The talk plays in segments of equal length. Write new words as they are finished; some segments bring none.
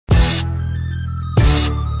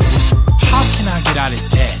got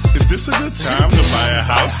it dead. Is this a good time to buy a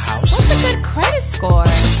house? What's a good credit score?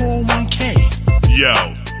 What's a 401k? Yo,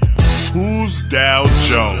 who's Dow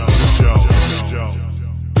Jones?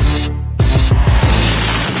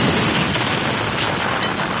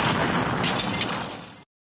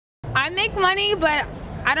 I make money, but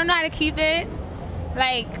I don't know how to keep it.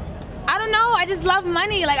 Like, I don't know, I just love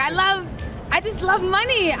money. Like, I just love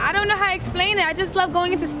money. I don't know how to explain it. I just love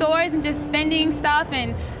going into stores and just spending stuff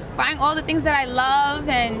and buying all the things that I love,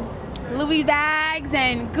 and Louis bags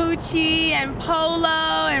and Gucci and Polo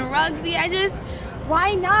and rugby.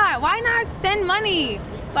 Why not? Why not spend money?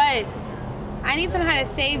 But I need to know how to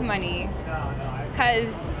save money,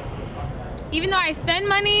 because even though I spend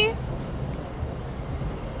money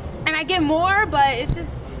and I get more, but it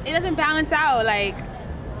doesn't balance out. Like,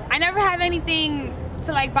 I never have anything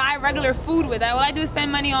to like buy regular food with. All I do is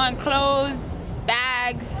spend money on clothes,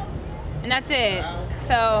 bags, and that's it.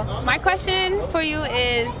 So my question for you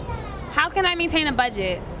is, how can I maintain a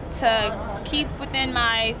budget to keep within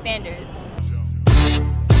my standards?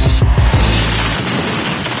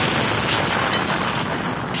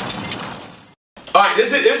 All right,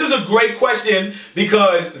 this is a great question,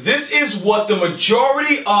 because this is what the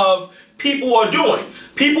majority of people are doing.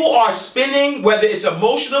 People are spending, whether it's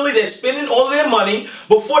emotionally, they're spending all their money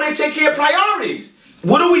before they take care of priorities.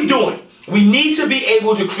 What are we doing? We need to be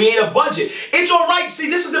able to create a budget. It's all right. See,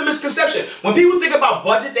 this is the misconception. When people think about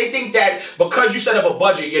budget, they think that because you set up a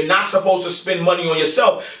budget, you're not supposed to spend money on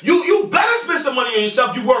yourself. You better spend some money on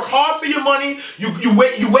yourself. You work hard for your money. You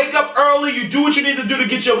wake up early. You do what you need to do to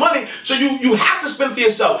get your money. So you have to spend for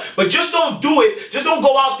yourself. But just don't do it. Just don't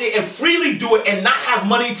go out there and freely do it and not have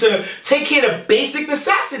money to take care of the basic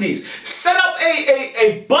necessities. Set up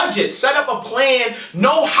a budget. Set up a plan.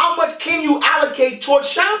 Know how much can you allocate towards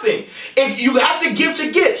shopping. If you have to give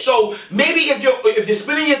to get. So maybe if you're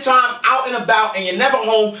spending your time out and about and you're never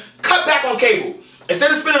home, cut back on cable.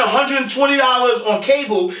 Instead of spending $120 on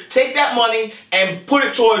cable, take that money and put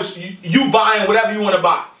it towards you buying whatever you want to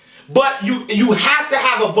buy. But you have to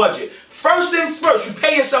have a budget. First thing first, you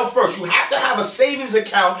pay yourself first. You have to have a savings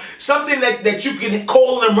account, something that you can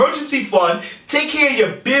call an emergency fund. Take care of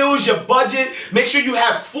your bills, your budget. Make sure you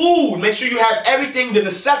have food. Make sure you have everything, the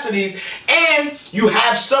necessities. And you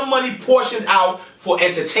have some money portioned out for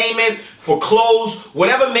entertainment, for clothes,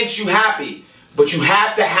 whatever makes you happy. But you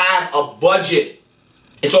have to have a budget.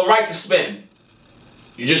 It's all right to spend.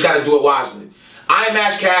 You just got to do it wisely. I am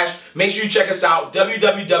Ash Cash. Make sure you check us out,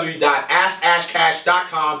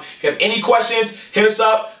 www.askashcash.com. If you have any questions, hit us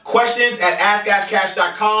up,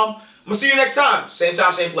 questions@askashcash.com. I'm going to see you next time. Same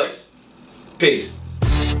time, same place. Peace.